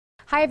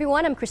Hi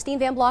everyone, I'm Christine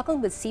Van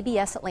Blockland with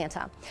CBS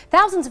Atlanta.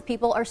 Thousands of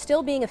people are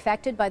still being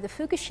affected by the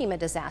Fukushima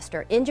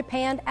disaster in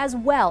Japan as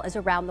well as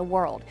around the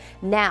world.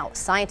 Now,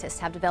 scientists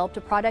have developed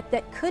a product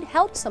that could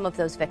help some of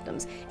those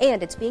victims,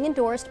 and it's being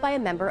endorsed by a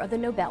member of the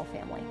Nobel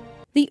family.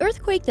 The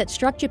earthquake that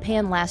struck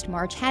Japan last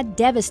March had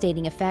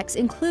devastating effects,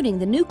 including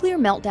the nuclear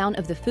meltdown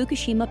of the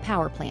Fukushima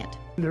power plant.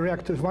 The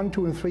reactors 1,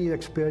 2, and 3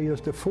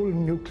 experienced a full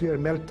nuclear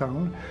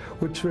meltdown,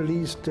 which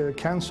released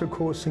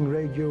cancer-causing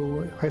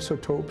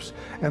radioisotopes,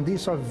 and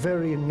these are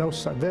very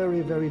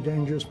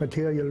dangerous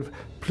material: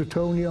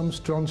 plutonium,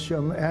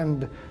 strontium,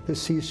 and the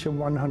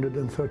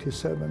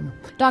cesium-137.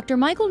 Dr.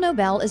 Michael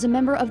Nobel is a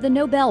member of the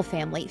Nobel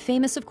family,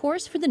 famous, of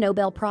course, for the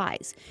Nobel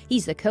Prize.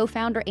 He's the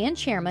co-founder and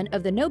chairman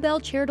of the Nobel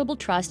Charitable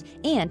Trust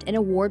and an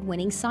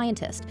award-winning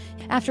scientist.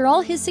 After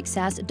all his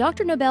success,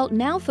 Dr. Nobel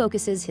now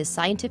focuses his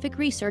scientific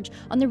research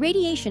on the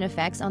radiation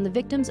effects on the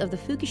victims of the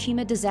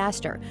Fukushima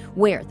disaster,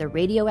 where the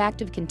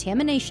radioactive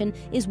contamination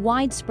is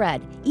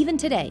widespread, even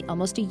today,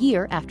 almost a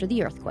year after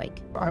the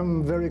earthquake.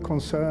 I'm very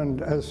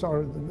concerned, as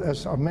are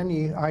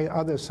many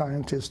other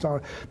scientists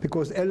are,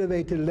 because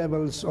elevated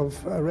levels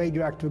of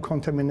radioactive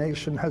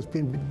contamination has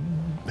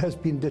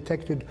been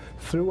detected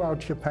throughout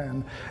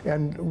Japan,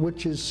 and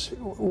which is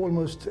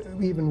almost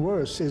even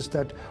worse is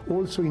that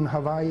also in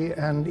Hawaii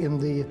and in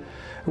the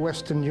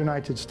western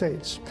United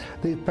States,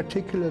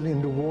 particularly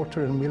in the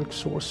water and milk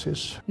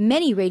sources.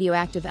 Many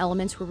radioactive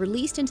elements were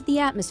released into the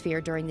atmosphere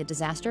during the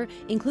disaster,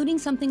 including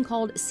something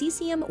called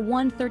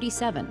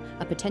cesium-137,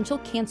 a potential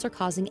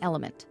cancer-causing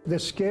element. The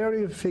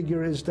scary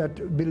figure is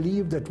that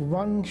believe that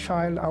 1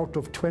 child out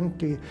of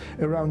 20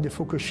 around the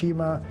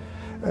Fukushima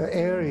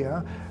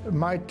area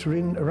might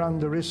run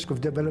the risk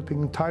of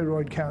developing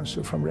thyroid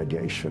cancer from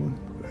radiation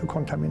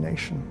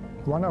contamination.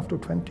 1 out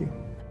of 20.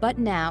 But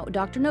now,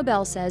 Dr.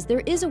 Nobel says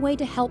there is a way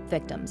to help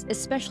victims,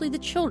 especially the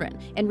children,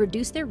 and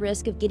reduce their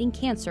risk of getting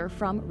cancer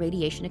from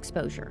radiation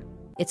exposure.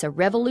 It's a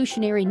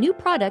revolutionary new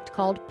product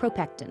called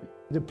ProPectin.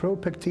 The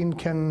ProPectin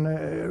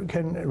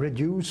can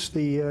reduce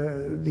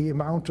the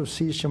amount of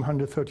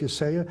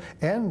cesium-137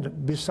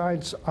 and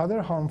besides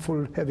other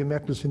harmful heavy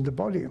metals in the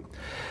body.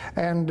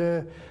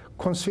 And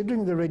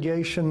considering the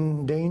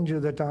radiation danger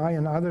that I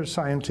and other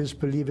scientists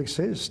believe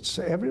exists,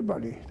 every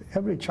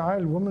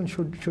child, woman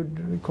should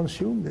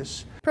consume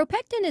this.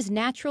 ProPectin is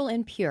natural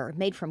and pure,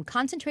 made from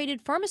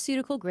concentrated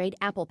pharmaceutical-grade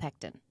apple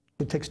pectin.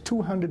 It takes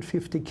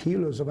 250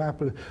 kilos of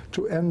apple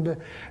and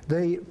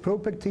the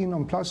ProPectin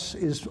on Plus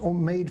is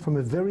made from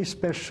a very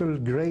special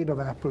grade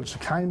of apples,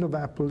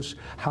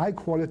 high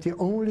quality,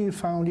 only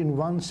found in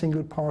one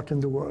single part in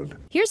the world.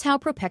 Here's how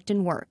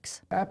ProPectin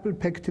works. Apple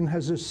pectin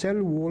has a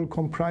cell wall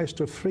comprised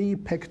of 3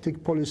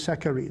 pectic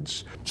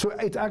polysaccharides, so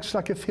it acts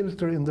like a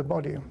filter in the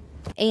body.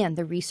 And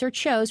the research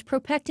shows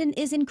ProPectin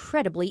is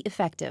incredibly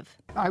effective.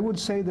 I would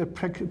say that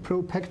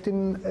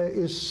ProPectin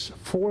is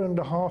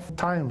 4.5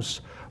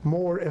 times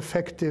more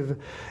effective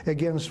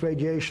against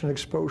radiation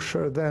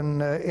exposure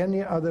than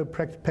any other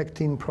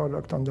pectin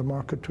product on the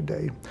market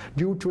today,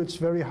 due to its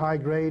very high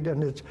grade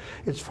and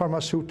its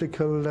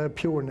pharmaceutical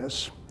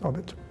pureness of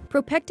it.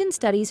 ProPectin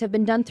studies have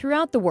been done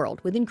throughout the world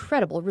with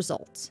incredible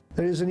results.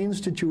 There is an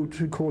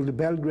institute called the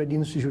Belgrade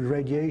Institute of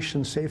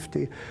Radiation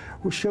Safety,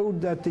 who showed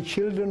that the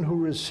children who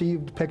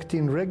received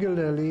pectin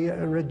regularly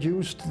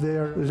reduced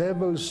their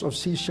levels of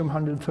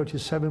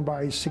cesium-137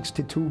 by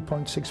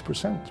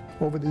 62.6%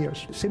 over the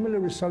years. Similar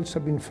results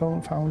have been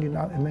found in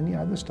many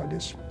other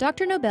studies.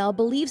 Dr. Nobel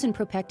believes in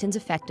ProPectin's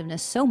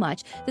effectiveness so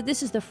much that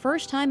this is the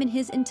first time in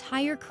his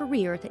entire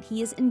career that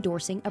he is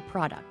endorsing a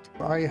product.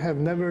 I have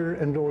never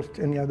endorsed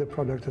any other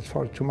product as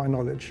far to my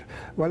knowledge.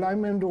 Well,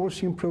 I'm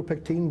endorsing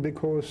ProPectin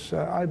because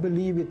I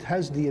believe it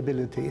has the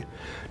ability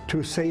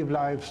to save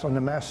lives on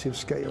a massive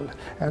scale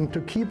and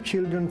to keep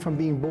children from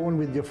being born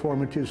with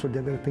deformities or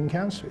developing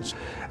cancers.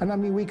 And I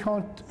mean, we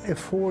can't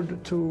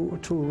afford to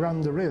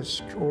run the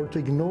risk or to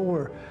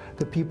ignore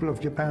the people of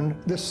Japan.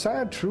 The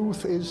sad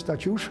truth is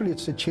that usually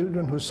it's the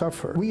children who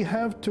suffer. We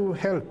have to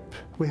help.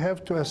 We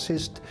have to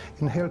assist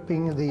in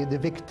helping the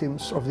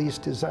victims of these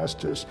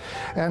disasters.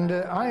 And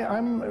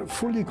I'm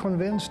fully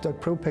convinced that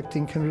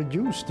ProPectin can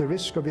reduce the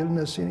risk of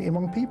illness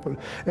among people.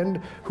 And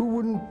who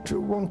wouldn't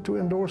want to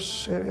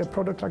endorse a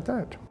product like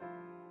that?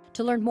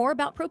 To learn more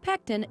about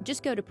ProPectin,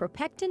 just go to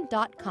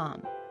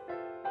ProPectin.com.